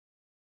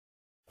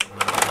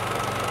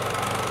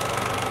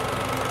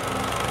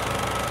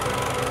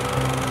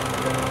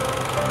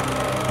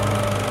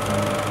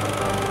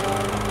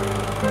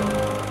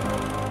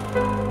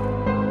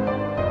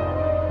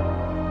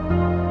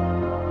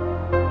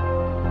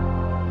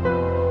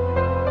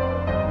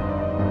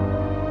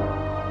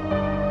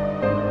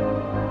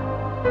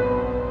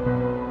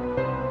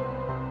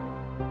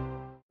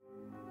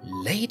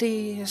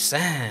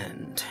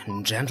Ladies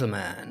and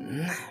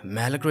gentlemen,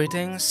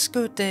 greetings,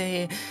 good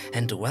day,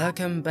 and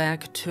welcome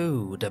back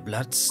to the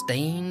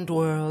blood-stained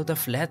world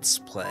of Let's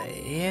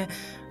Play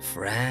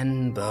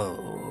Fran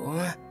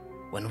Bow.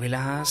 When we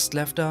last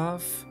left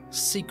off,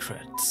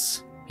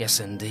 secrets. Yes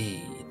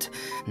indeed,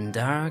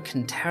 dark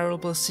and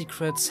terrible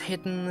secrets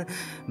hidden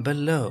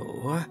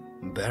below,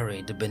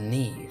 buried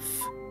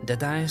beneath,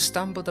 that I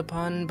stumbled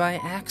upon by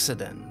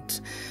accident.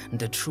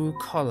 The true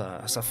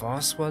colors of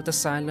Oswald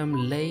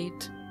Asylum laid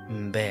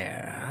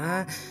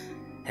bare.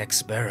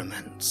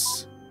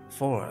 Experiments,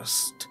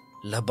 forced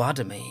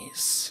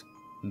lobotomies,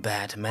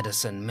 bad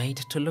medicine made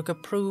to look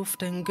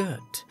approved and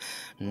good,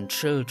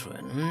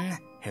 children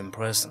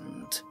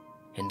imprisoned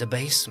in the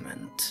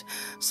basement,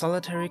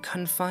 solitary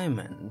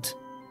confinement,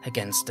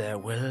 against their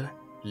will,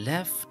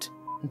 left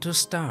to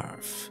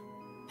starve.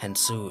 And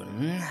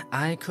soon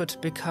I could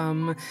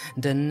become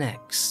the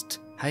next.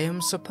 I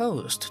am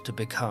supposed to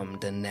become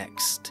the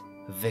next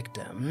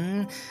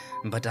victim,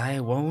 but I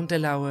won't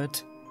allow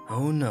it,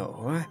 oh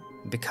no,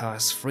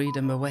 because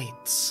freedom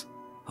awaits.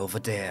 Over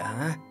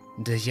there,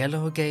 the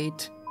yellow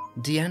gate,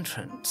 the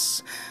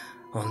entrance.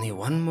 Only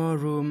one more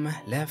room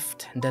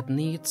left that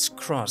needs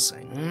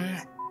crossing.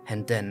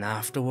 And then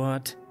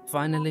afterward,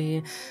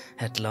 finally,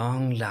 at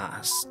long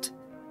last,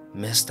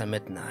 Mr.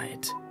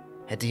 Midnight,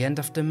 at the end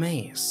of the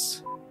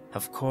maze.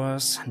 Of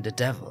course, the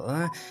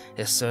devil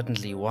is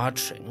certainly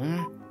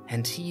watching,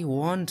 and he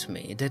warned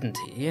me, didn't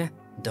he?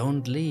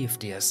 Don't leave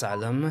the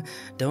asylum,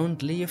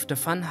 don't leave the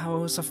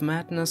funhouse of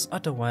madness,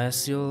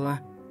 otherwise you'll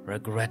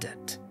regret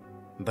it.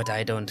 But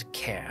I don't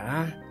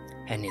care.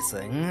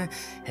 Anything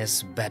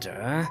is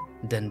better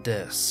than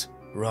this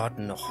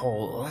rotten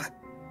hole.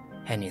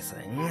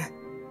 Anything.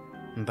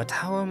 But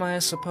how am I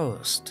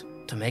supposed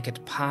to make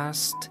it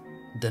past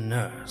the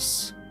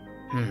nurse?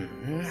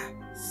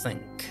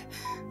 Think.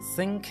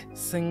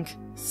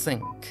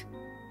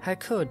 I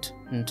could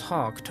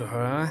talk to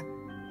her,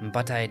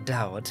 but I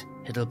doubt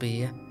it'll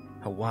be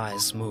a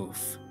wise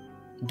move.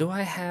 Do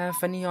I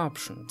have any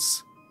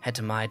options at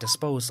my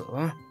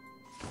disposal?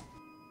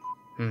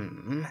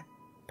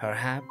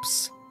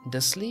 Perhaps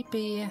the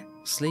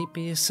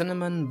sleepy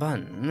cinnamon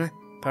bun,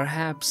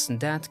 perhaps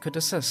that could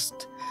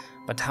assist.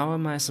 But how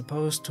am I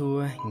supposed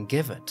to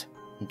give it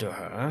to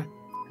her?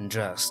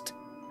 Just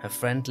a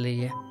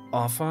friendly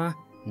offer?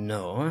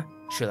 No,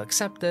 she'll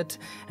accept it,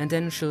 and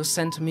then she'll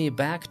send me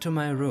back to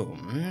my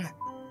room.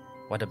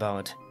 What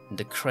about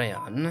the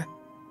crayon?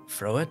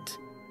 Throw it?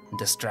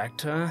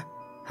 Distract her?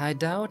 I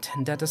doubt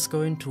that is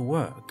going to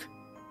work.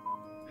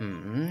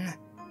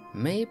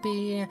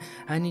 Maybe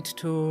I need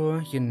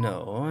to,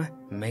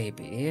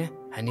 maybe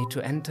I need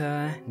to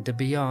enter the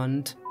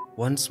beyond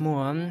once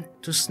more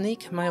to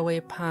sneak my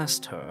way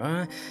past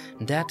her.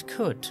 That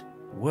could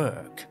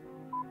work.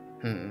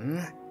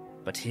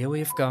 But here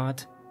we've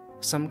got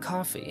some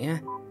coffee.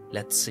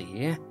 Let's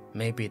see,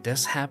 maybe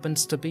this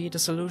happens to be the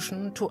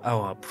solution to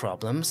our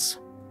problems.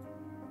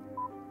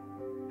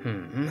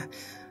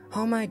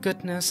 Oh my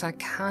goodness, I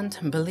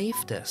can't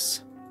believe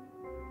this.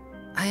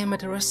 I am at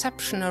the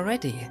reception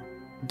already.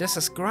 This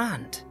is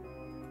grand.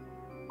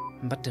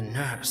 But the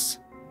nurse,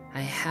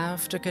 I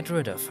have to get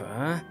rid of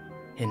her.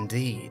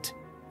 Indeed,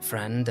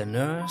 Fran the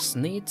nurse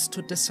needs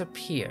to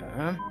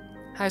disappear.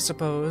 I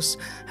suppose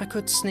I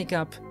could sneak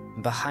up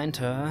behind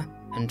her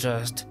and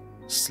just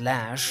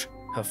slash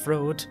her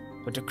throat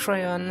with a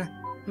crayon,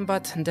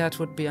 but that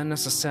would be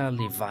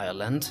unnecessarily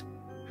violent.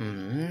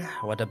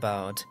 What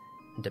about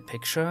the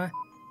picture?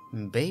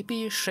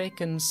 Baby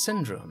shaken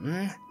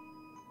syndrome.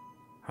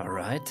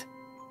 Alright,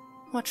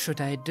 what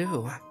should I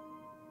do?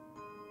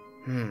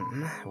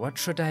 What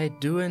should I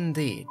do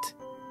indeed?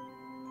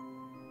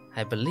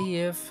 I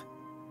believe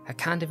I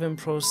can't even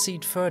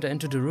proceed further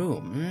into the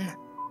room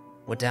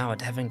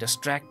without having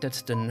distracted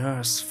the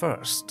nurse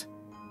first.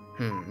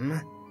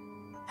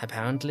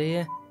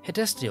 Apparently, it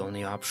is the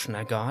only option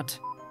I got.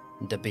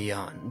 The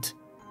beyond.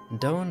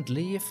 Don't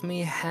leave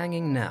me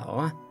hanging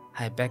now,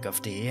 I beg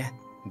of thee,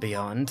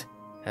 beyond,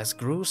 as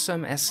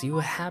gruesome as you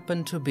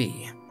happen to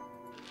be.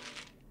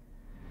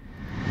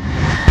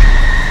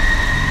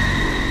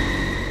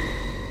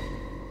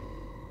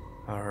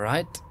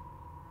 Alright.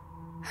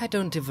 I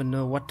don't even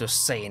know what to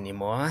say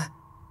anymore.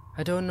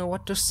 It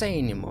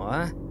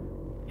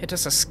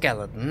is a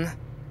skeleton.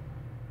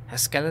 A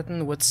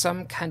skeleton with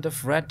some kind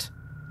of red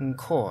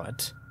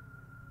cord.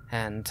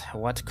 And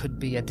what could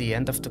be at the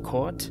end of the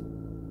cord?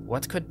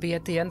 What could be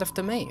at the end of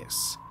the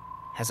maze?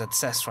 As it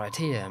says right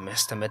here,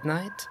 Mr.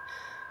 Midnight.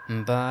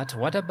 But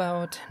what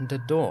about the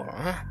door?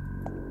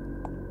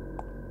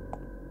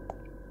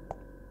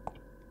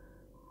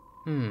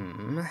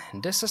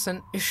 This is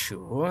an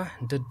issue.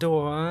 The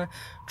door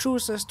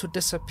chooses to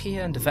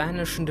disappear and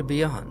vanish in the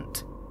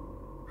beyond.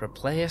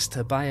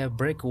 Replaced by a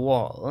brick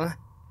wall.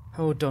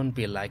 Oh, don't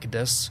be like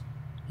this.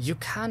 You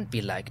can't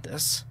be like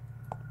this.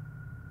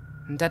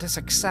 That is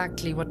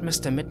exactly what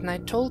Mr.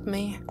 Midnight told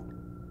me.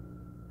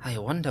 I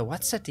wonder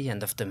what's at the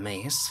end of the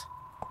maze.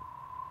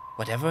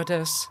 Whatever it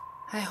is,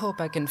 I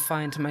hope I can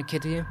find my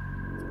kitty.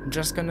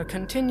 just gonna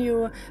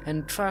continue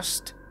and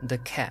trust the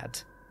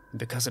cat,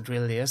 because it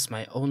really is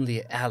my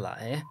only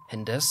ally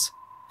in this.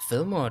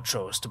 Fillmore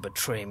chose to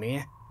betray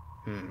me.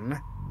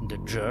 The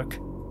jerk.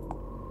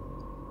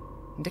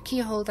 The key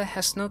holder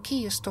has no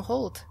keys to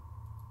hold.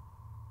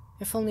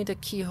 If only the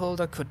key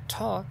holder could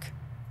talk.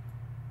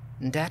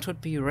 That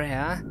would be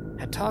rare.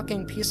 A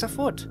talking piece of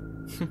wood.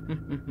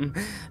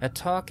 A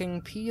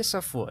talking piece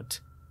of wood.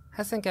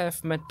 I think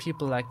I've met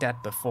people like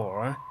that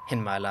before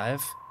in my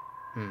life.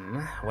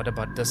 What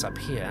about this up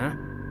here?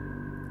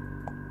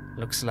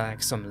 Looks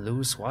like some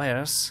loose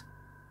wires.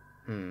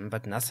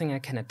 But nothing I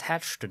can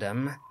attach to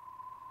them.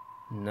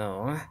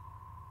 No.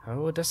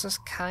 Oh, this is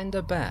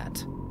kinda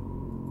bad.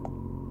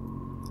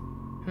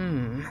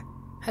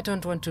 I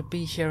don't want to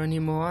be here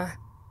anymore.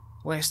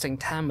 Wasting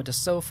time at the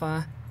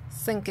sofa,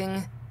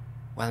 thinking,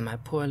 while my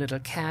poor little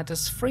cat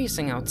is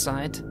freezing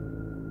outside.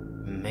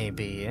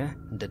 Maybe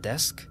the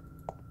desk?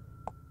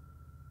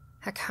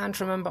 I can't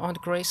remember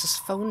Aunt Grace's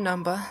phone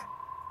number.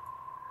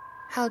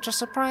 I'll just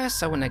surprise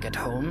her when I get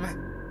home.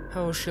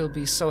 Oh, she'll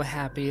be so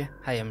happy,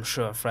 I am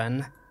sure,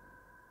 Fran.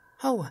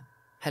 Oh,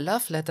 a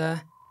love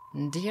letter.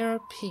 Dear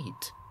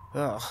Pete.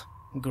 Ugh,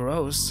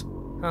 gross.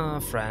 Ah,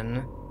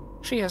 Fran.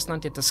 She has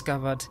not yet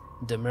discovered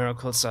the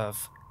miracles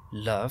of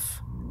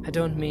love. I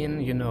don't mean,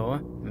 you know,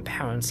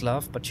 parents'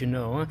 love, but you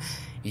know,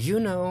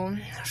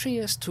 she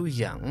is too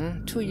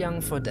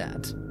young for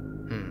that.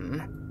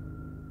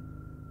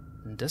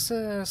 This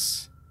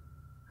is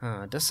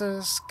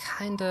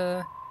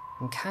kinda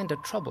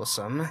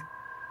troublesome.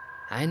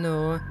 I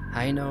know,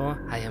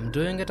 I am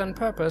doing it on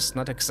purpose,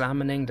 not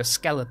examining the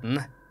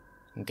skeleton.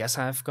 Guess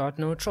I've got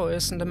no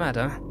choice in the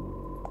matter.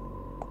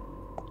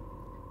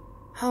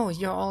 Oh,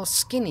 you're all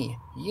skinny.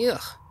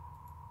 Yuck.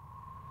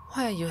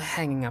 Why are you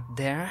hanging up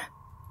there?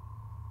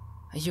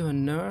 Are you a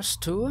nurse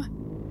too?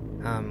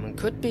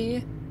 Could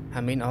be. I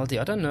mean, all the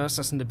other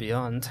nurses in the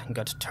Beyond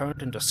got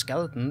turned into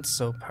skeletons,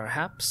 so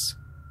perhaps.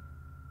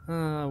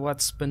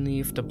 What's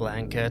beneath the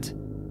blanket?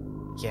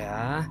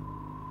 Yeah,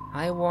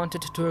 I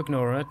wanted to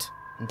ignore it.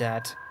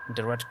 That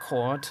the red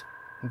cord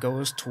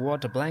goes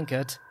toward the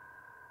blanket.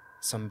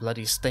 Some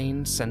bloody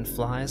stains and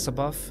flies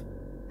above.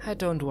 I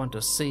don't want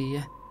to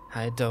see.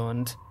 I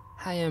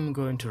am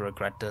going to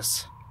regret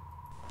this.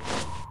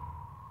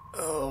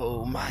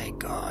 Oh my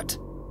god.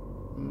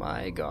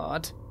 My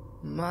god.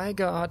 My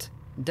god.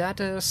 That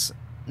is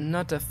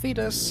not a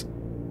fetus,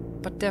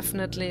 but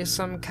definitely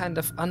some kind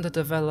of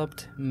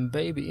underdeveloped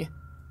baby.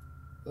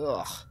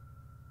 Ugh.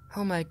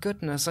 Oh my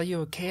goodness, are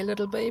you okay,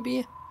 little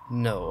baby?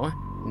 No.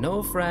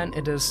 No, Fran,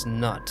 it is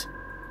not.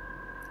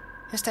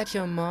 Is that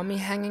your mommy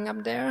hanging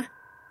up there?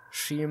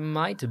 She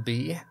might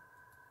be.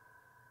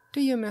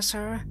 Do you miss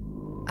her?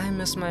 I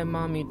miss my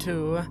mommy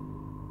too.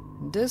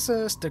 This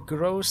is the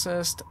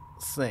grossest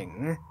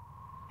thing.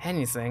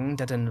 Anything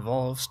that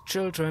involves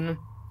children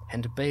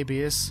and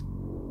babies.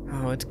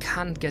 Oh, it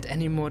can't get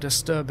any more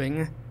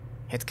disturbing.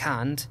 It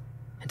can't.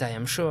 And I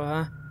am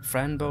sure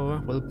Fran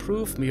Bow will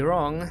prove me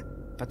wrong,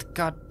 but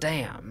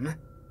goddamn.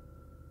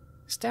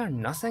 Is there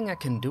nothing I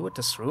can do with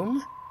this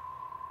room?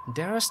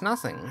 There is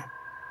nothing.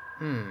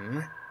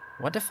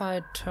 What if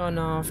I turn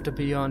off the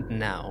Beyond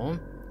now?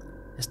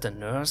 Is the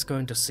nurse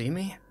going to see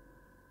me?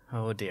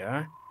 Oh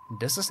dear,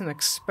 this is an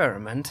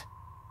experiment.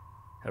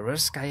 A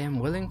risk I am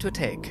willing to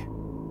take.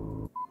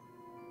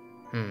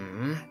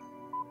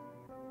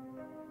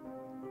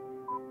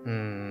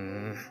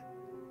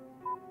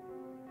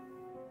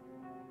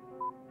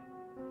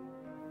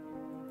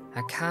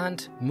 I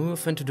can't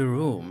move into the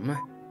room.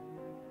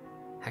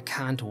 I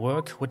can't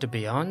work with the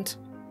Beyond.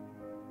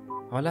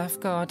 All I've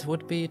got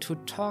would be to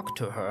talk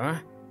to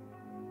her.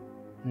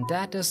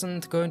 That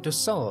isn't going to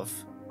solve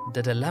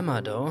the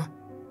dilemma though.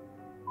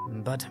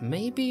 But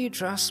maybe,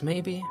 just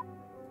maybe.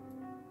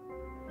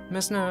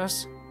 Miss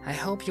Nurse, I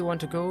hope you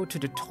want to go to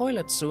the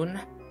toilet soon.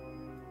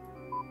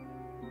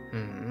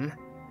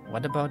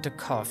 What about the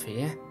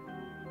coffee?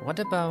 What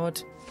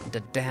about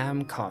the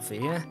damn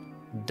coffee?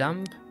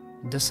 Dump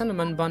the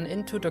cinnamon bun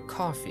into the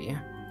coffee.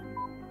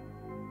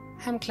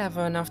 I'm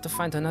clever enough to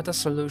find another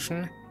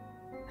solution,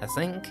 I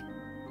think.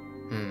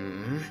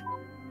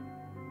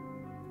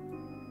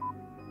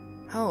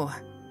 Oh,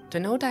 the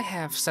note I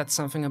have said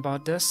something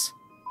about this.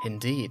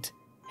 Indeed,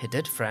 it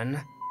did,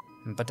 Fran.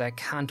 But I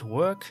can't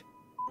work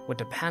with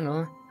the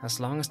panel as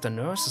long as the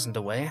nurse is in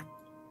the way.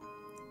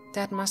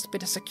 That must be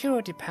the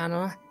security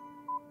panel.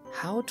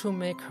 How to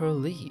make her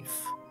leave?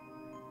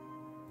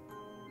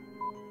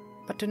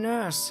 But the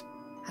nurse,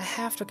 I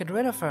have to get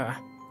rid of her.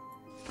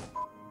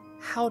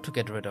 How to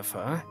get rid of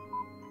her?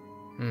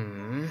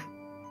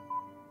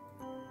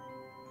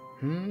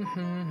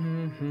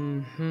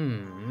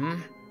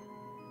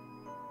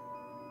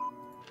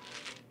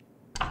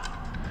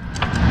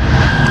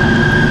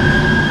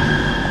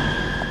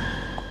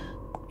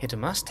 It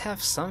must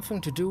have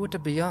something to do with the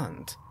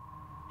Beyond.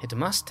 It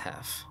must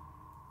have.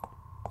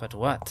 But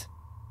what?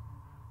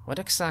 What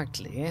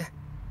exactly?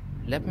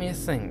 Let me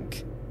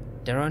think.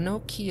 There are no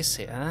keys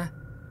here.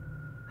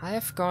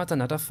 I've got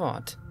another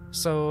thought.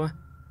 So,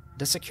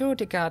 The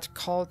security guard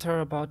called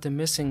her about the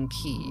missing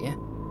key,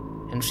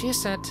 and she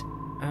said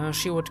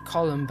she would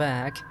call him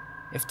back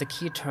if the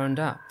key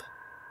turned up.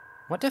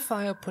 What if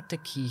I put the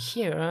key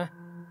here,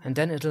 and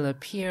then it'll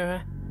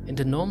appear in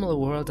the normal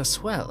world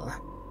as well?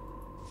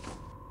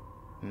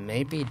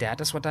 Maybe that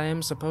is what I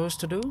am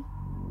supposed to do?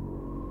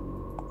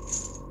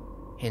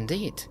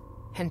 Indeed,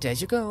 and there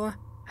you go.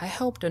 I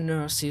hope the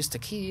nurse sees the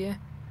key.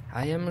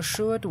 I am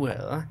sure it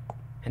will,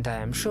 and I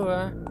am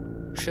sure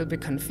she'll be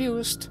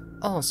confused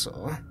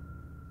also.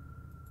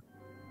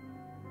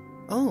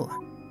 Oh,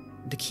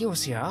 the key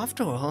was here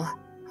after all.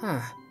 Huh.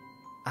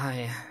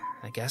 I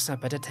guess I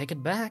better take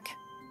it back.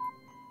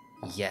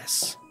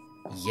 Yes.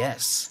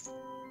 Yes.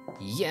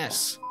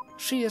 Yes.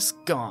 She is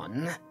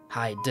gone.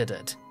 I did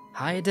it.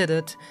 I did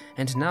it,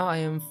 and now I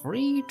am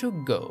free to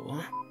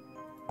go.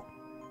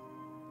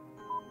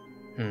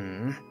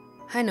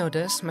 I know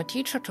this. My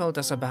teacher told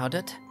us about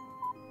it.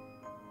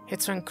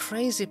 It's when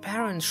crazy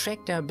parents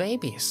shake their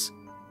babies.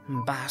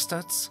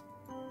 Bastards.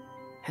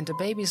 And the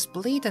babies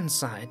bleed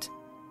inside.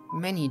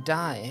 Many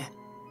die.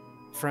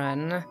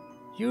 Fran,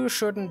 you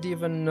shouldn't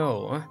even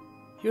know.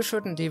 You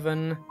shouldn't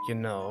even,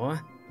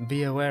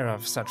 be aware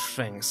of such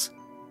things.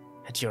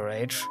 At your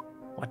age,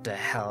 what the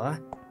hell?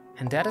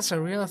 And that is a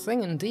real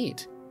thing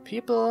indeed.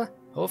 People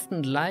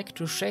often like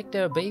to shake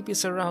their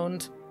babies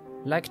around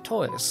like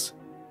toys.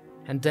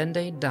 And then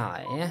they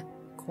die,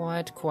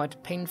 quite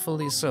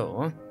painfully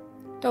so.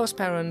 Those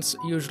parents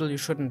usually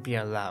shouldn't be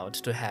allowed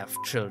to have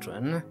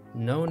children.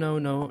 No, no,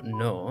 no,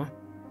 no.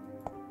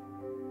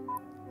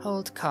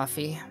 Hold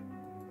coffee.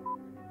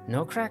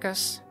 No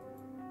crackers.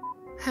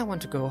 I want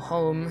to go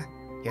home.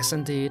 Yes,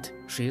 indeed,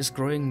 she is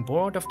growing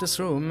bored of this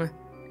room,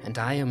 and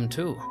I am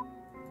too.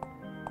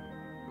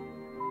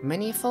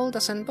 Many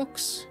folders and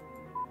books.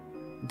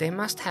 They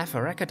must have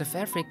a record of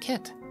every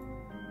kid.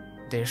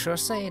 They sure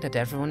say that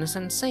everyone is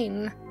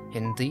insane.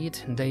 Indeed,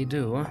 they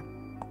do.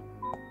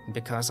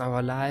 Because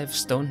our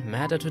lives don't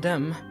matter to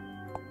them.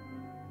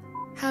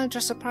 I'll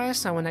just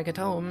surprise her when I get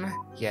home.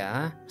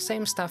 Yeah,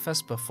 same stuff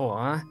as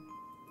before.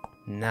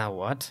 Now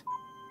what?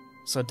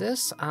 So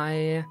this,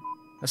 I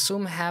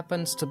assume,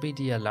 happens to be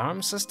the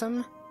alarm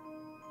system?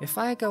 If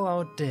I go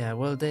out there,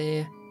 will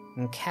they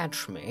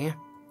catch me?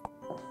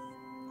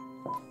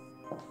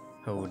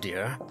 Oh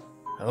dear.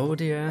 Oh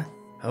dear.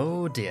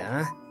 Oh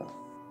dear.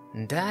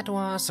 That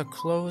was a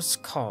close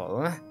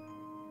call.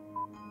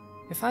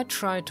 If I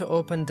try to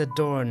open the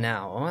door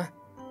now,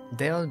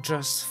 they'll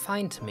just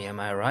find me, am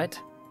I right?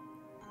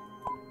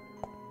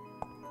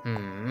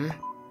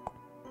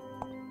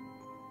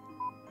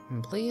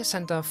 Please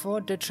enter a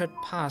 4-digit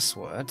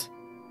password.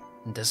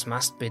 This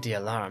must be the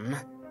alarm.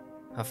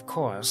 Of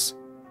course.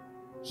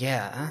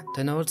 Yeah,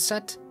 the note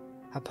said,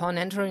 upon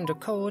entering the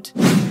code,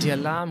 the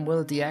alarm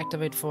will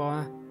deactivate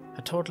for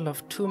a total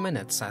of 2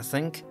 minutes, I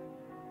think.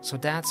 So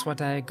that's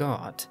what I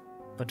got.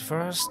 But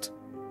first,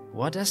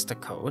 what is the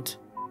code?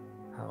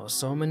 Oh,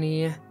 so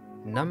many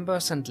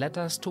numbers and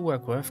letters to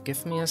work with.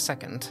 Give me a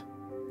second.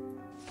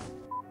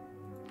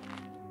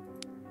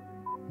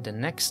 The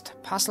next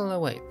puzzle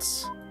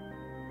awaits.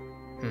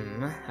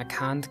 I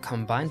can't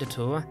combine the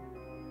two.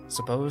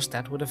 Suppose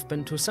that would have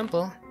been too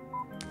simple.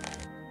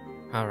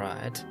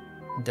 Alright.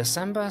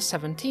 December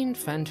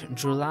 17th and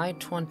July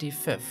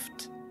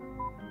 25th.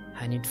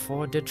 I need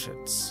 4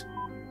 digits.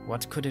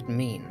 What could it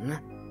mean?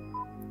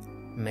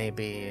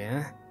 Maybe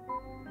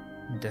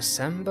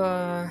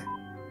December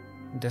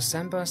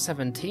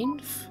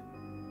 17th?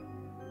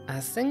 I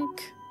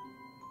think.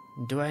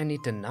 Do I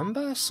need the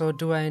numbers or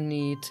do I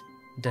need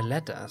the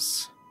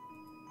letters?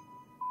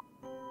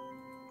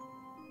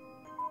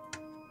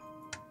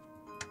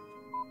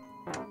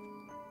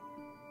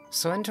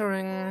 So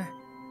entering,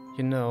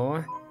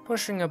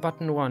 pushing a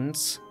button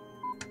once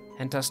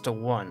enters the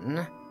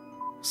 1.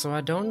 So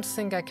I don't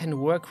think I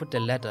can work with the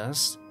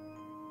letters,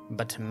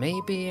 but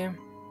maybe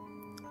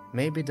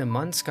the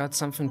months got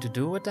something to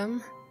do with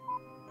them?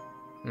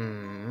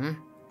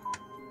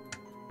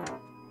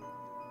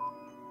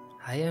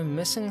 I am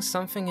missing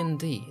something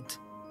indeed.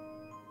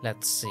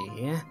 Let's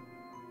see.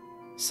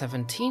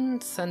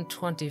 17th and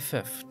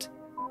 25th.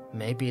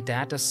 Maybe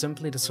that is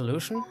simply the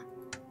solution?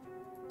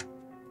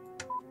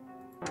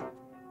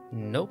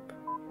 Nope.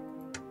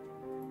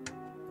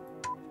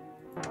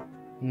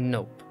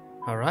 Nope.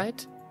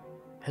 Alright.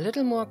 A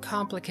little more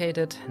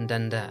complicated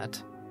than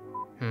that.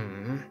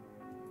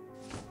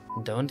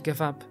 Don't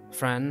give up,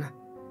 Fran.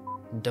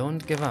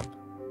 Don't give up.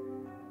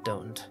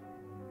 Don't.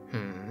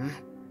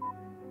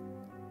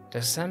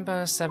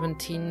 December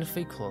 17th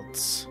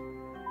equals.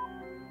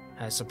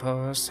 I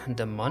suppose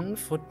the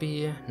month would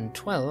be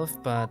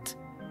 12, but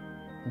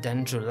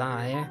then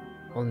July,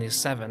 only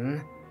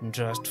 7,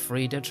 just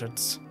 3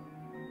 digits.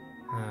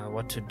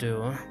 What to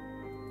do?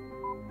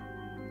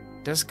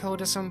 This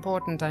code is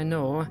important, I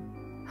know.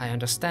 I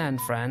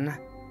understand, Fran.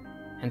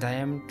 And I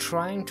am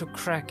trying to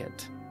crack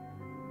it.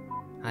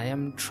 I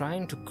am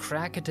trying to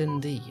crack it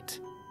indeed.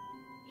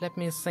 Let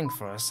me think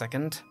for a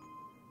second.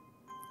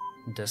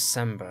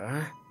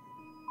 December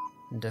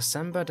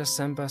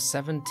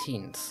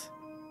 17th.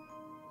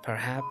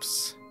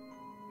 Perhaps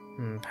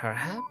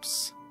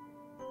Perhaps?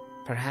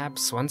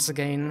 Perhaps, once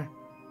again,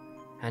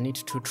 I need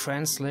to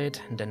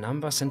translate the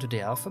numbers into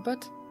the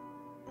alphabet?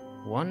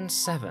 1,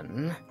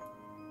 7.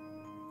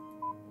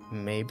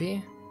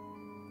 Maybe?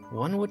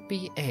 1 would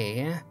be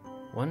A.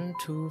 1,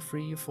 2,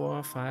 3,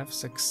 4, 5,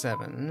 6,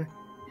 7.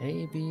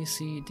 A, B,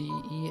 C, D,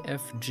 E,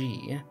 F,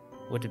 G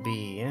would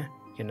be,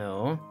 you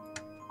know.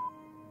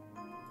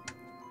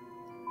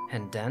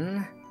 And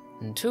then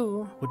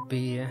 2 would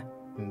be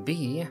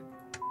B.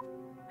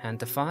 And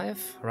the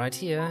 5 right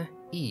here,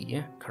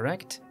 E,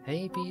 correct?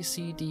 A, B,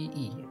 C, D,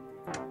 E.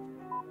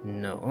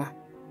 No.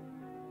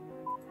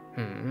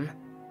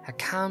 I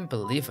can't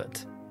believe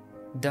it.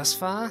 Thus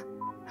far,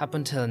 up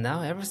until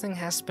now, everything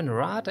has been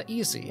rather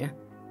easy.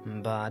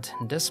 But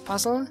this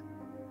puzzle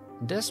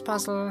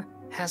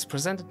has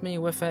presented me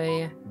with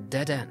a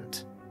dead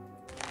end.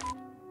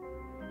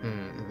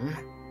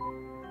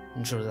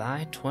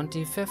 July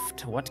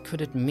 25th, what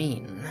could it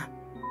mean?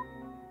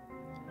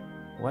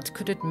 What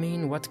could it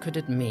mean? What could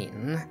it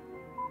mean?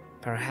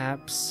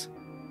 Perhaps,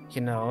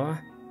 you know,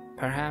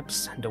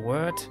 perhaps the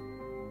word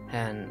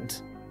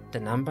and the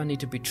number need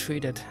to be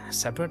treated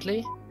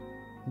separately?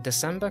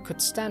 December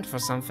could stand for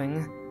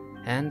something,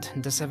 and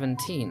the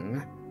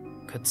 17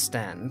 could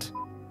stand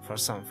for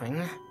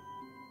something.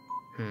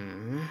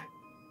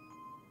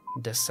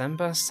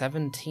 December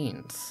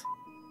 17th.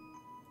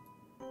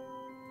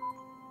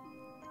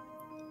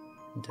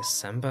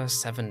 December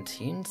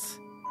 17th?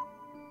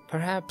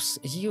 Perhaps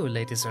you,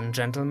 ladies and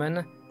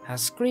gentlemen, are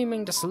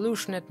screaming the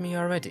solution at me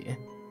already.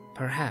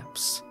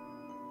 Perhaps.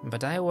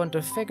 But I want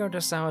to figure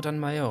this out on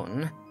my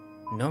own,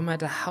 no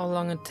matter how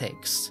long it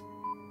takes.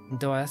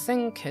 Though I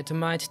think it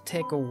might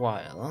take a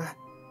while.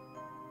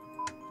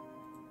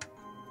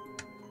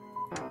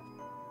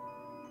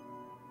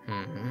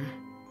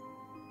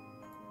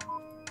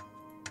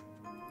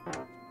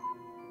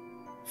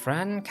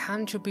 Fran,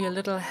 can't you be a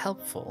little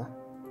helpful?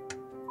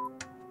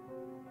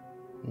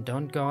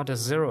 Don't got a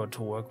 0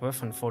 to work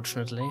with,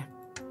 unfortunately.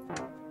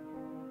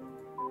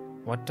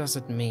 What does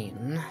it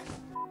mean?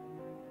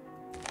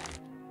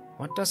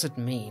 What does it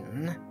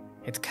mean?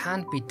 It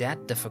can't be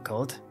that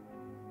difficult.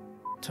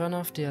 Turn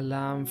off the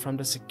alarm from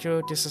the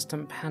security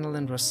system panel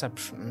in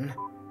reception.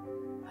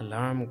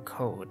 Alarm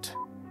code.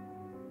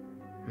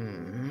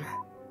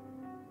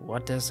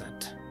 What is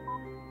it?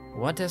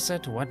 What is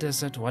it? What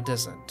is it? What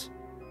is it?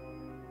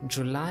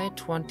 July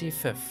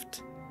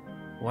 25th.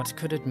 What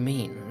could it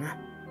mean?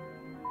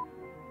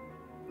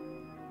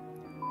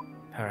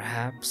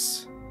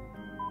 Perhaps.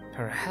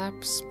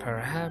 1,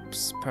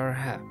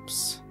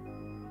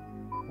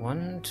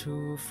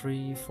 2,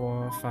 3,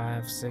 4,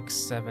 5, 6,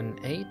 7,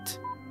 8.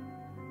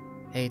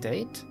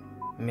 8.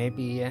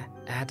 Maybe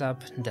add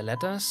up the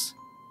letters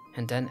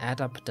and then add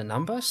up the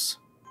numbers?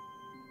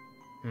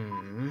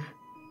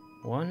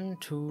 1,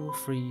 2,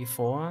 3,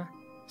 4,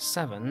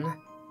 7.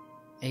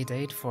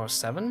 8, 4,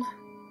 7?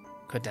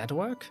 Could that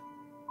work?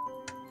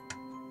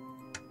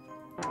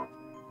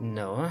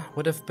 No,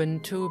 would have been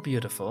too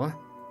beautiful.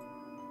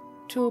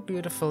 Too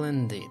beautiful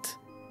indeed.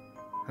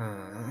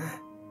 I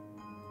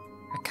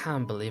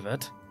can't believe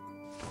it.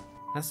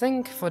 I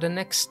think for the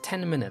next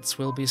 10 minutes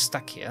we'll be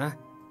stuck here.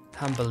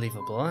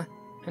 Unbelievable.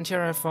 And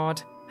here I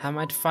thought I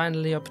might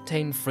finally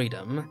obtain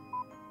freedom.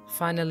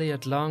 Finally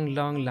at long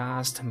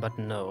last, but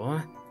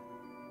no.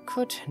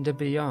 Could the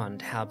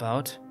beyond help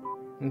out?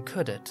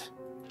 Could it?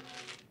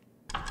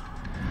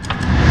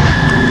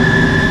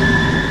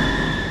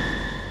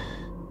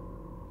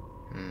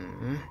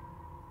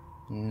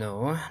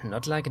 No,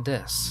 not like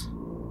this.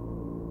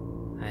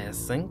 I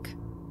think.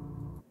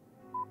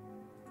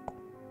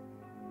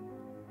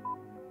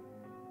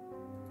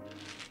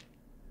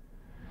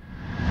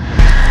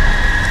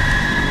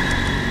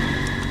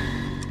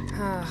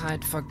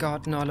 I'd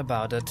forgotten all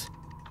about it.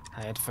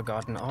 I had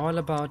forgotten all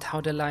about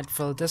how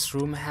delightful this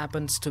room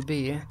happens to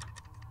be.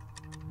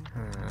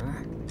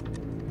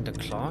 The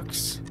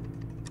clocks?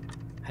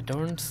 I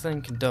don't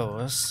think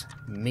those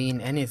mean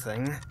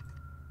anything.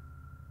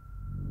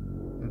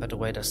 But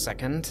wait a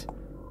second.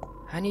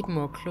 I need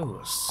more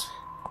clues.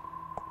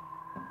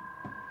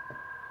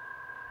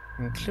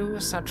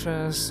 Clues such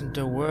as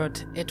the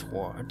word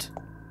 "itward."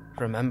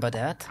 Remember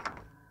that?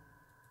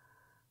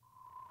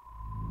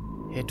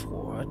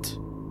 Itward.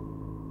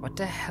 What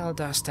the hell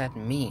does that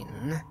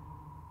mean?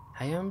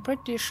 I am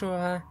pretty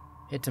sure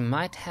it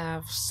might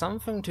have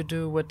something to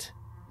do with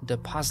the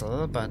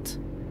puzzle, but...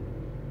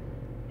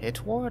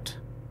 Itward?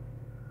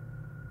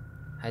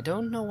 I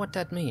don't know what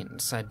that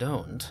means, I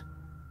don't.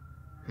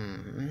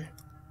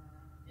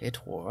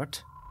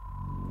 Itward?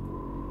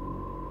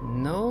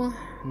 No.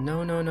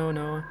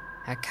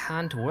 I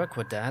can't work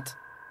with that.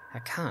 I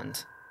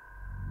can't.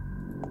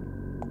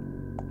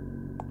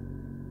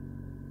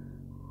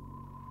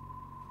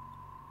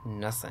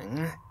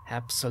 Nothing,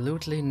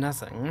 absolutely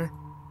nothing,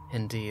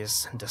 in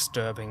these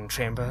disturbing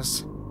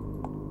chambers.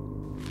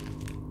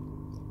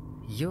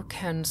 You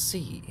can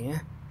see.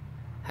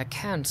 I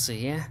can't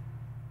see,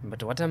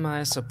 but what am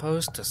I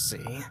supposed to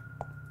see?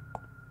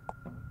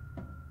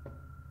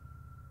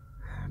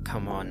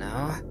 Come on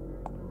now.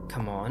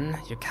 Come on,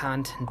 you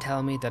can't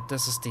tell me that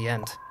this is the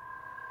end.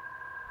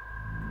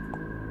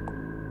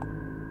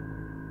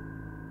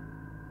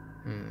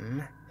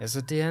 Is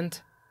it the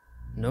end?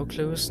 No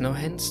clues, no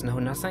hints, no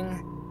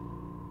nothing?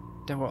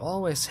 There were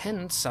always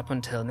hints up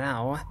until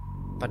now,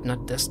 but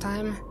not this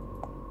time?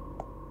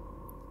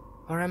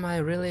 Or am I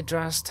really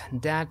just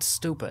that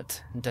stupid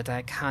that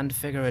I can't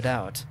figure it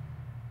out?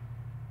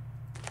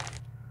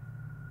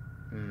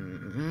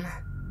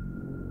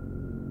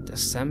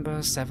 December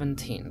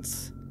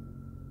 17th.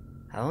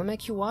 I'll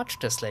make you watch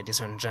this, ladies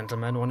and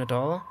gentlemen, one and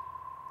all.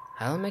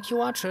 I'll make you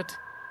watch it,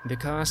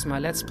 because my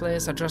Let's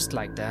Plays are just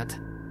like that.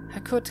 I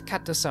could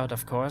cut this out,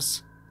 of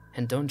course,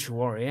 and don't you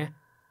worry,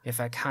 if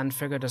I can't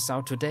figure this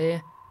out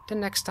today, then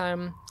next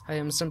time I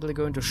am simply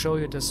going to show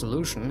you the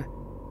solution,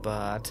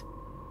 but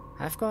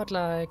I've got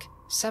like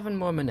 7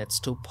 more minutes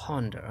to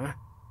ponder,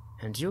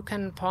 and you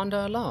can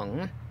ponder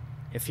along,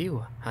 if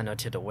you are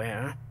not yet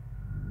aware.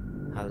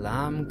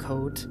 Alarm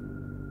code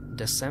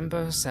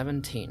December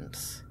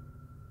 17th.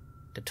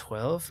 The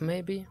 12th,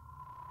 maybe?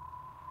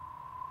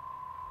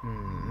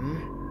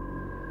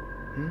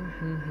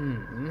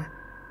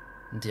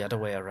 The other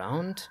way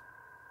around?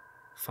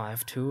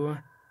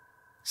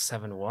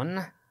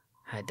 5271?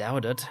 I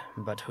doubt it,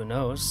 but who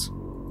knows?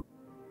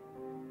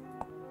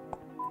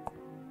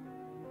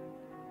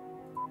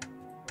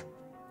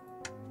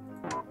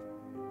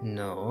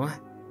 No.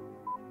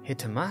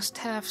 It must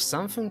have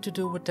something to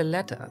do with the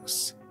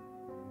letters.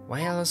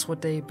 Why else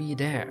would they be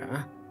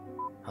there?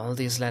 All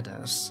these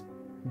letters,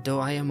 though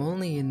I am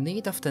only in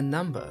need of the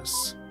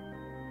numbers.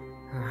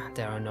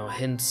 There are no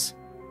hints,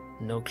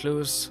 no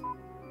clues,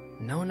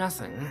 no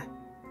nothing.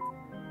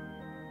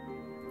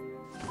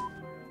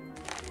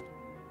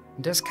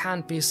 This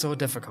can't be so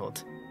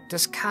difficult.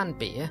 This can't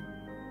be.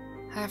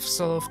 I've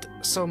solved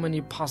so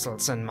many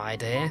puzzles in my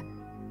day.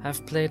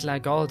 I've played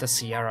like all the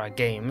Sierra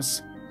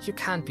games. You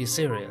can't be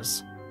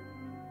serious.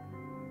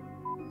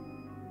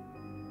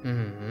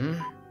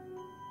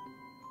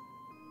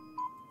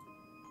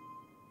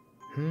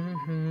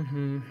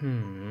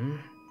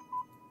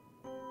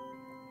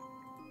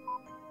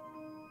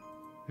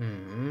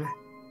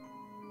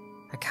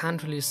 I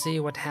can't really see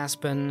what has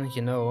been,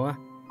 you know,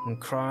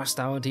 crossed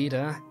out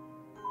either.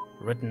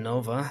 Written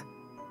over.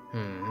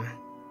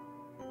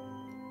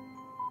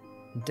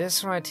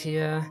 This right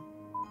here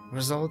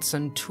results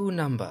in 2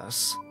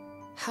 numbers.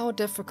 How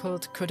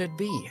difficult could it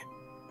be?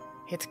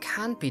 It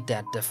can't be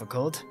that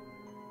difficult.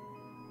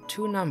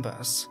 2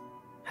 numbers.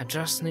 I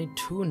just need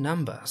 2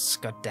 numbers,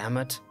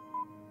 goddammit.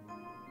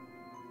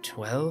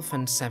 12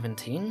 and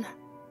 17?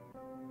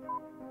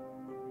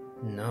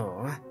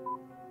 No.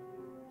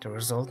 The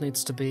result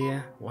needs to be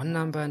 1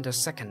 number and a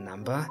second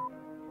number.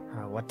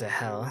 What the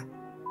hell?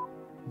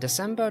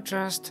 December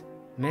just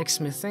makes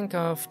me think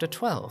of the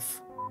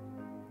 12.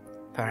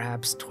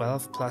 Perhaps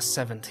 12 plus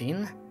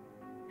 17?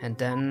 And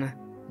then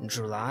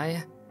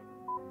July?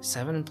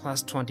 7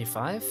 plus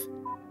 25?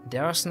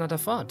 There's not a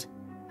thought.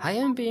 I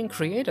am being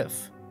creative,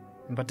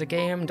 but the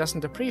game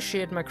doesn't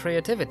appreciate my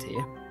creativity.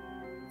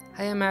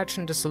 I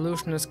imagine the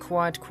solution is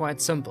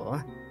quite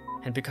simple,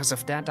 and because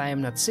of that I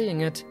am not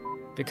seeing it,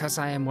 because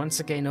I am once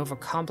again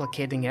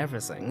overcomplicating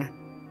everything.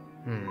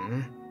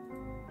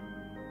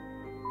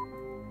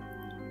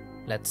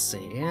 Let's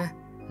see,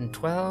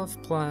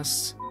 12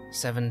 plus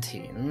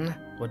 17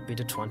 would be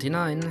the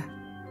 29.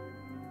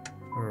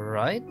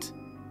 Right?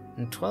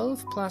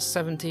 12 plus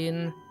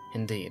 17,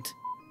 indeed.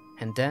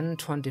 And then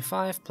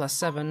 25 plus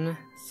 7,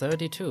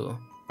 32.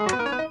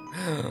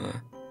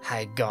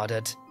 I got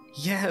it.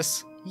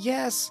 Yes,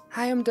 yes,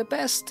 I am the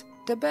best,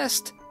 the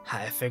best.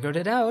 I figured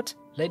it out.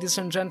 Ladies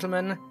and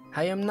gentlemen,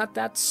 I am not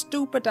that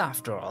stupid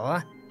after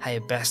all. I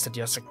bested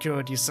your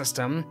security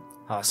system,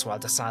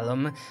 Oswald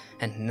Asylum,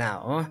 and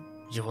now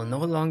you will no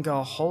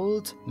longer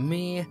hold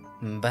me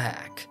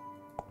back.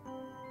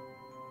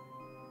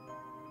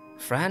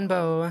 Fran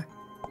Bow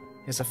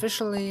is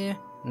officially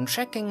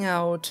checking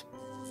out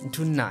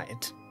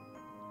tonight,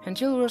 and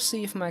you'll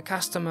receive my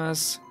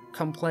customer's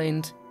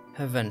complaint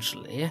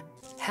eventually.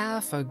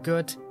 Have a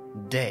good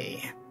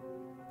day.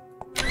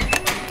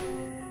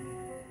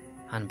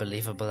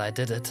 Unbelievable, I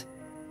did it.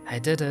 I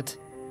did it.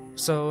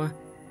 So,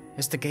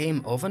 is the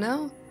game over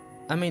now?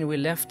 I mean, we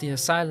left the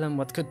asylum,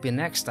 what could be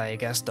next, I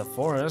guess the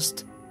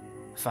forest.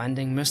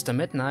 Finding Mr.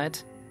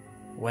 Midnight.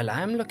 Well,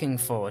 I'm looking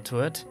forward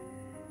to it.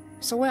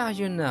 So where are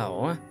you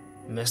now,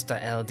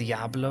 Mr. El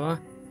Diablo?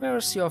 Where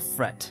is your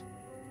threat?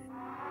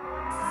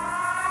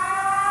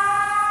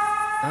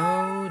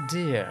 Oh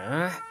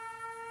dear.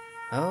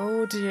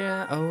 Oh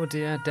dear, oh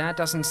dear, that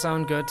doesn't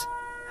sound good.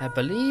 I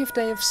believe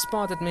they've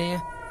spotted me.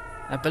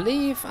 I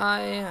believe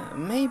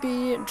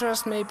maybe,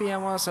 just maybe I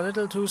was a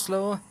little too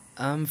slow.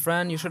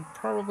 Fran, you should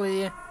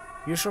probably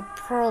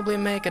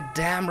make a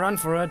damn run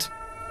for it.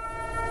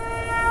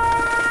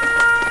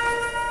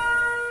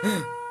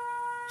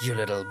 You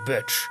little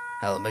bitch,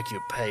 I'll make you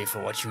pay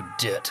for what you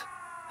did.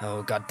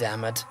 Oh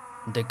goddammit,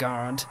 the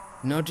guard,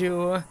 not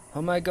you,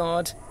 oh my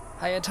god.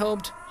 I had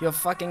hoped your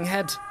fucking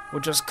head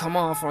would just come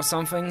off or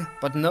something,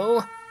 but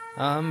no.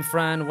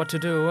 Fran, what to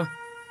do?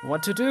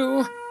 what to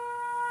do.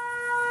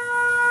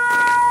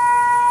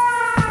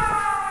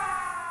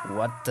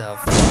 What the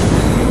f...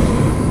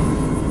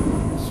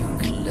 You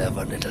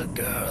clever little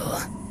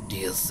girl. Do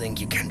you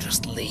think you can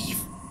just leave?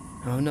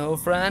 Oh no,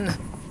 Fran.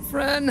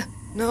 Fran!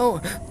 No!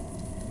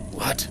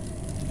 What?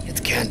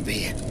 It can't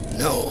be.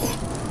 No!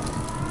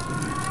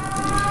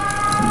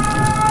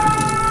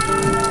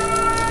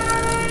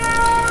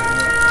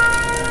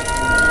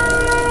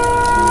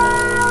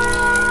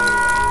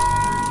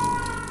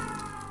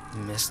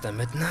 Mr.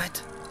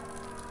 Midnight?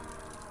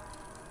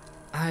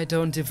 I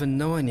don't even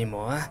know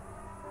anymore.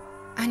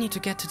 I need to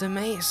get to the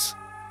maze.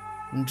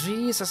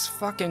 Jesus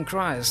fucking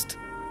Christ.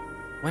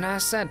 When I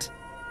said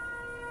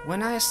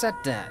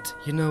that,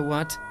 you know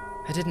what?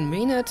 I didn't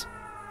mean it.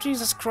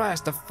 Jesus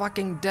Christ, the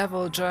fucking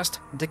devil just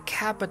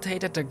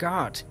decapitated the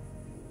guard.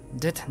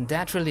 Did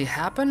that really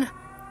happen?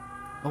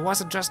 Or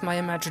was it just my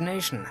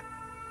imagination?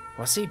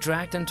 Was he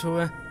dragged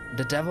into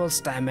the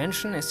devil's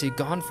dimension? Is he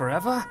gone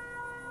forever?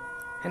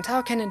 And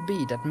how can it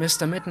be that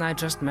Mr. Midnight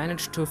just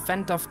managed to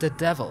fend off the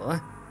devil?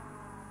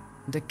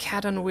 The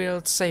cat on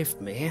wheels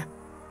saved me.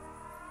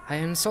 I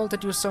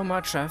insulted you so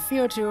much, I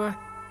feared you.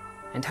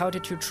 And how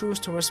did you choose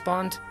to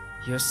respond?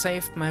 You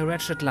saved my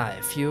wretched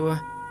life. You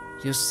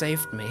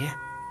saved me.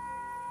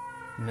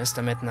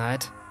 Mr.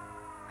 Midnight,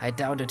 I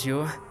doubted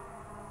you.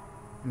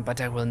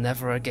 But I will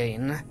never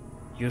again.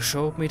 You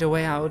showed me the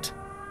way out.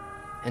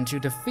 And you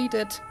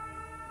defeated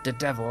the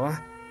devil.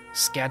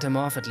 Scared him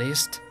off at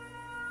least.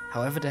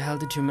 However the hell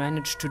did you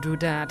manage to do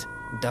that?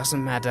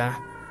 Doesn't matter.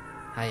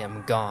 I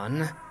am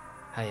gone.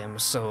 I am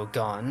so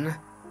gone.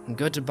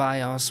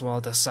 Goodbye,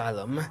 Oswald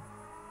Asylum.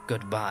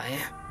 Goodbye.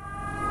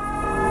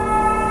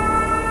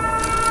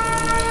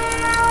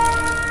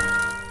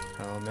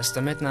 Oh,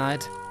 Mr.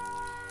 Midnight.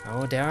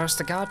 Oh, there's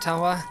the guard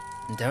tower.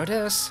 There it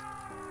is.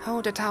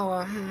 Oh, the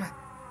tower.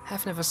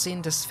 I've never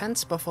seen this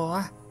fence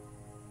before.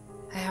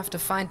 I have to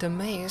find the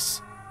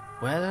maze.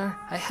 Well,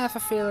 I have a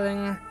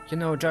feeling,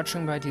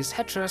 judging by these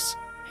hedges,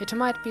 it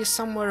might be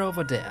somewhere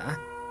over there.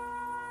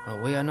 Oh,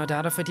 we are not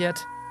out of it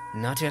yet.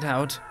 Not yet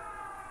out.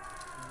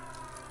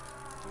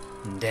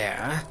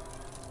 There.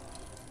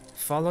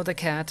 Follow the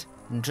cat.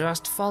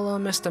 Just follow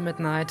Mr.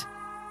 Midnight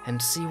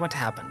and see what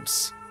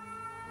happens.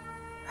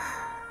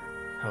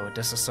 Oh,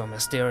 this is so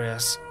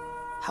mysterious.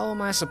 How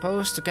am I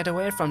supposed to get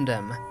away from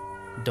them?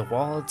 The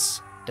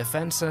walls, the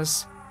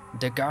fences,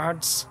 the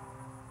guards.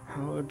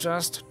 Oh,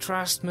 just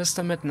trust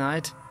Mr.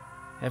 Midnight.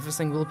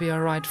 Everything will be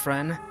alright,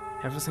 Fran.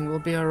 Everything will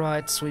be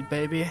alright, sweet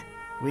baby.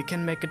 We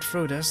can make it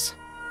through this.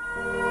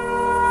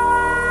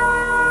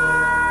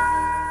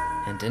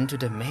 And into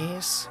the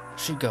maze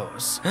she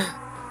goes.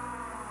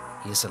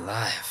 He's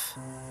alive.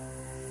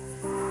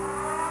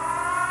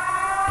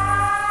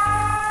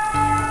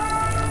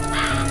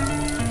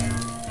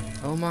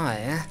 Oh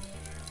my.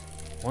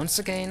 Once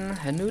again,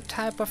 a new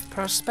type of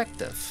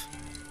perspective.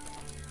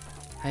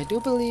 I do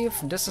believe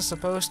this is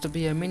supposed to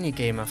be a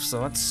mini-game of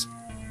sorts.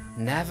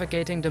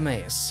 Navigating the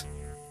maze.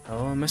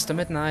 Oh, Mr.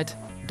 Midnight,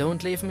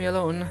 don't leave me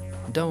alone.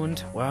 Don't.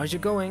 Where are you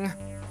going?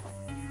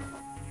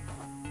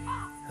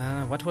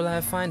 What will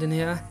I find in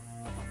here?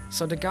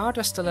 So the guard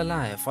is still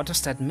alive. What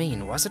does that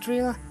mean? Was it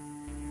real?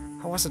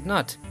 Or was it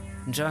not?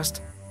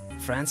 Just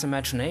Fran's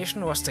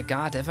imagination? Was the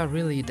guard ever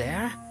really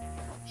there?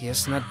 He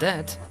is not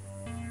dead.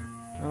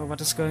 Oh,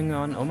 what is going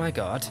on? Oh my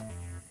god.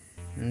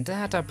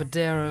 That up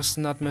there is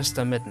not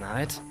Mr.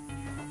 Midnight.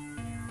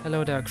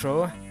 Hello there,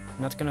 Crow.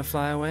 Not gonna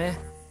fly away?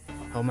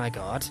 Oh my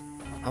god.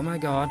 Oh my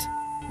god.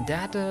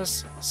 That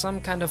is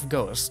some kind of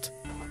ghost.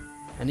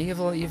 An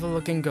evil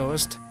looking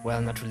ghost. Well,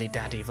 not really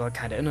that evil,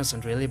 kinda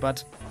innocent really,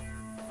 but...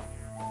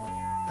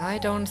 I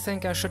don't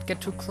think I should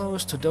get too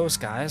close to those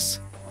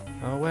guys.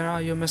 Oh, where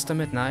are you, Mr.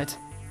 Midnight?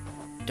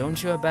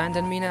 Don't you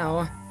abandon me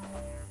now.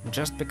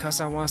 Just because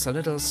I was a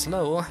little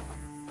slow.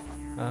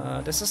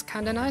 This is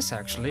kinda nice,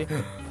 actually.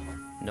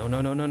 No.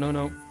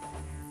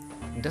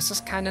 This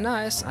is kinda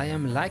nice. I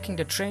am liking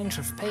the change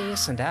of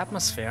pace and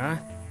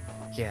atmosphere.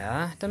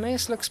 Yeah, the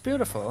maze looks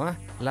beautiful.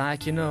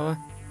 Like,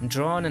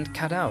 drawn and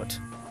cut out.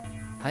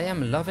 I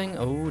am loving...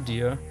 Oh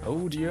dear.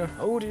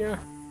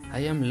 I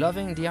am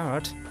loving the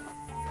art.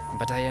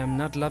 But I am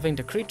not loving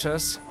the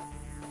creatures.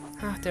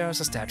 Ah,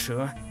 there's a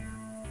statue.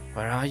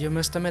 Where are you,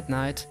 Mr.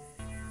 Midnight?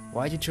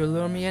 Why did you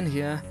lure me in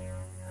here?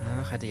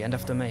 At the end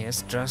of the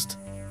maze, just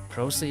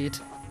proceed.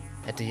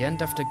 At the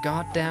end of the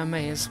goddamn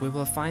maze, we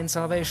will find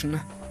salvation.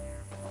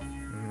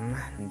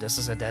 This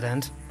is a dead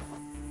end.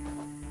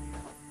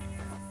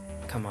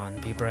 Come on,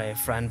 be brave,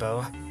 Fran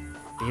Bow.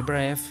 Be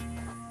brave.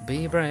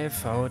 Be brave.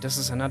 Oh, this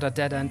is another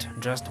dead end.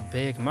 Just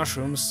big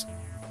mushrooms.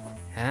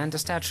 And a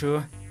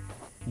statue.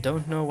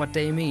 Don't know what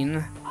they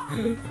mean.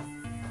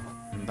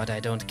 But I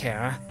don't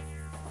care.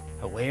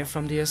 Away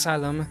from the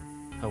asylum.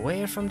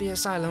 Away from the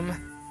asylum.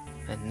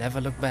 And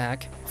never look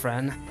back,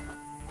 Fran.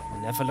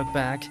 Never look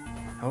back.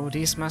 Oh,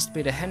 these must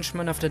be the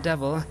henchmen of the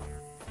devil.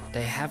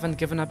 They haven't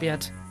given up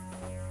yet.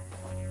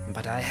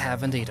 But I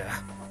haven't either.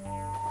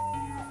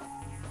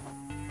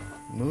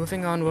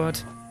 Moving onward.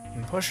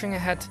 Pushing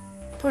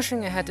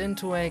ahead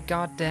into a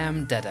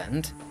goddamn dead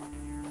end.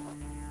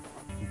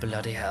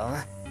 bloody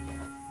hell.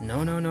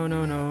 No, no, no,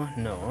 no, no,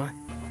 no.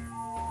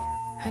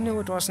 I knew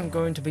it wasn't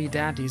going to be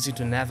that easy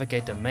to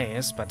navigate the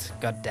maze, but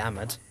god damn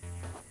it.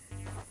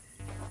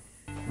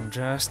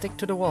 Just stick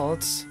to the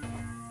walls.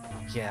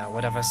 Yeah,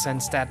 whatever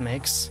sense that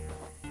makes.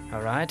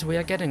 Alright, we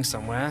are getting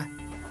somewhere.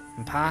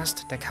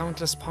 Past the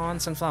countless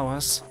ponds and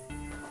flowers.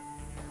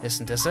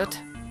 Isn't this it?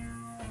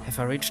 Have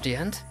I reached the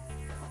end?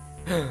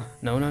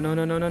 No, no, no,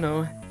 no, no, no,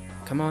 no.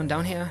 Come on,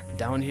 down here,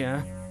 down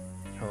here.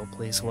 Oh,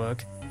 please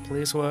work,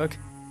 please work,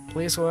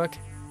 please work.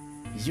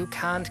 You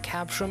can't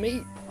capture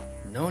me.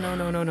 No, no,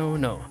 no, no, no,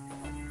 no.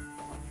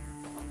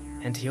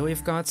 And here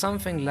we've got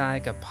something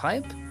like a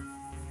pipe?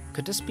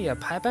 Could this be a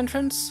pipe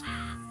entrance?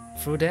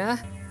 Through there?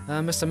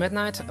 Mr.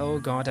 Midnight? Oh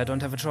god, I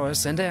don't have a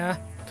choice. In there.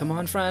 Come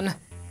on, Fran.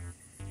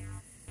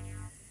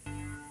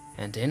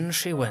 And in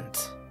she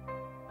went.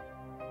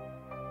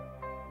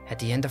 At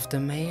the end of the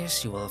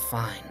maze you will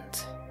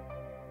find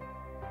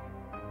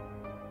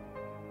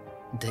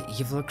the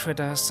evil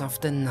critters of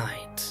the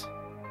night.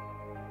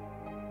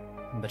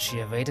 But she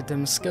evaded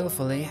them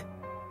skillfully.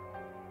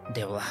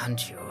 They will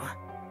hunt you.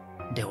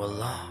 They will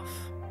laugh.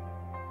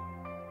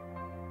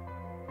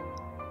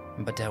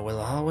 But there will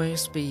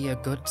always be a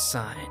good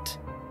side.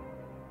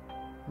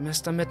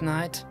 Mr.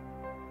 Midnight,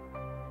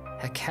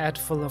 a cat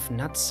full of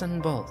nuts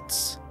and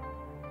bolts.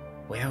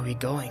 Where are we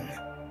going?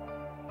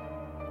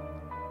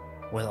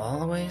 Will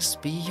always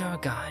be your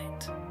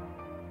guide.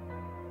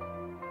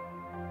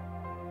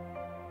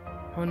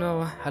 Oh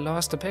no, I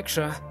lost the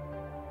picture.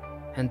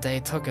 And they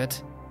took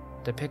it.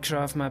 The picture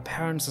of my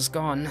parents is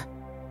gone.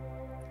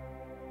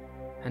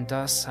 And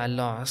thus I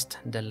lost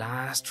the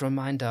last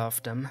reminder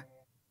of them.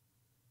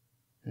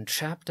 In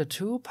Chapter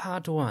 2,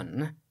 Part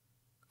 1,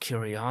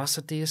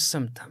 Curiosity's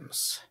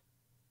Symptoms.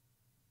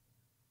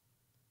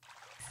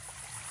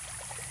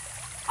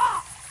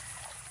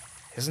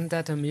 Isn't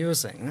that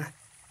amusing?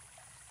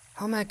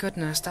 Oh my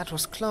goodness, that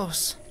was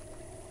close.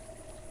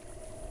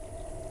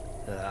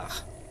 Ugh.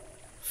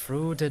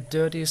 Through the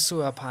dirty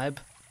sewer pipe.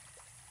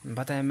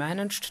 But I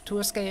managed to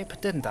escape,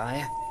 didn't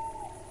I?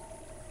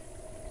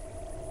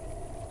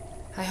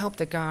 I hope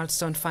the guards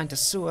don't find the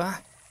sewer.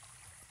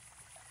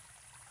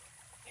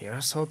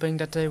 Here's hoping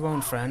that they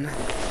won't, Fran.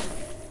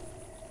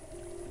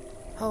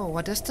 Oh,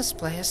 what is this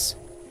place?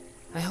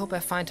 I hope I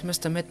find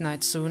Mr.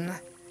 Midnight soon.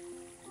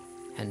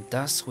 And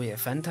thus we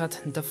have entered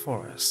the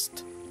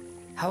forest.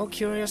 How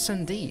curious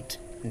indeed.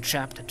 In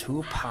Chapter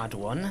 2, Part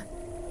 1?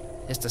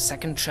 Is the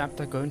second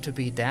chapter going to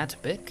be that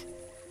big?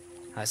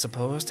 I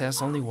suppose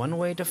there's only one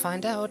way to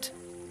find out.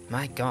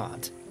 My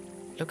god,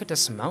 look at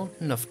this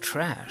mountain of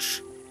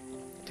trash.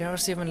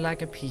 There's even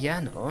like a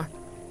piano.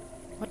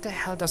 What the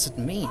hell does it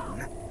mean?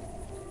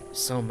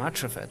 So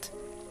much of it.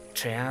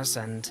 Chairs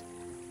and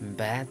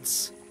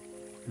beds,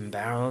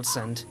 barrels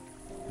and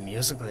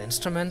musical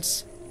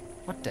instruments.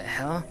 What the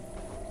hell?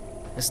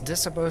 Is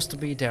this supposed to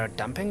be their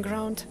dumping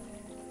ground?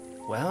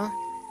 Well,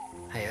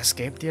 I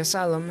escaped the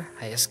asylum,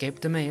 I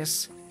escaped the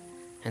maze,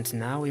 and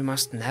now we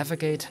must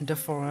navigate the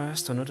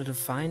forest in order to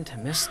find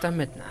Mr.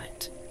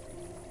 Midnight.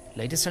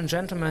 Ladies and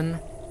gentlemen,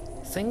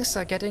 things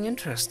are getting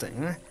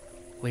interesting.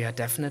 We are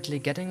definitely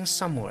getting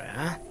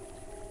somewhere.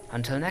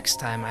 Until next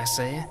time, I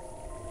say.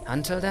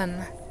 Until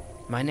then,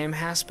 my name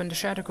has been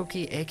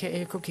TheShadowCookie,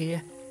 aka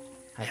Cookie.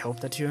 I hope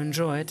that you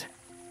enjoyed.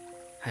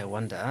 I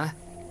wonder,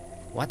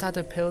 what are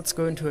the pills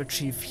going to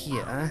achieve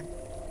here?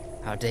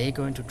 Are they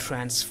going to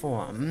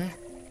transform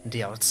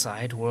the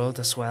outside world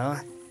as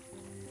well?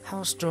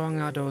 How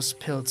strong are those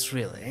pills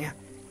really?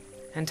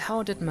 And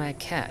how did my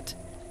cat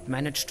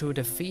manage to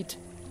defeat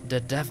the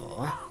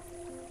devil?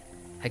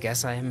 I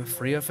guess I am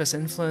free of his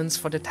influence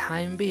for the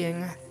time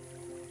being.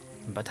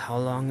 But how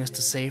long is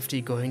the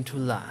safety going to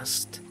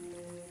last?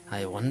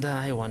 I wonder,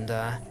 I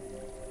wonder,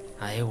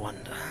 I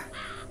wonder.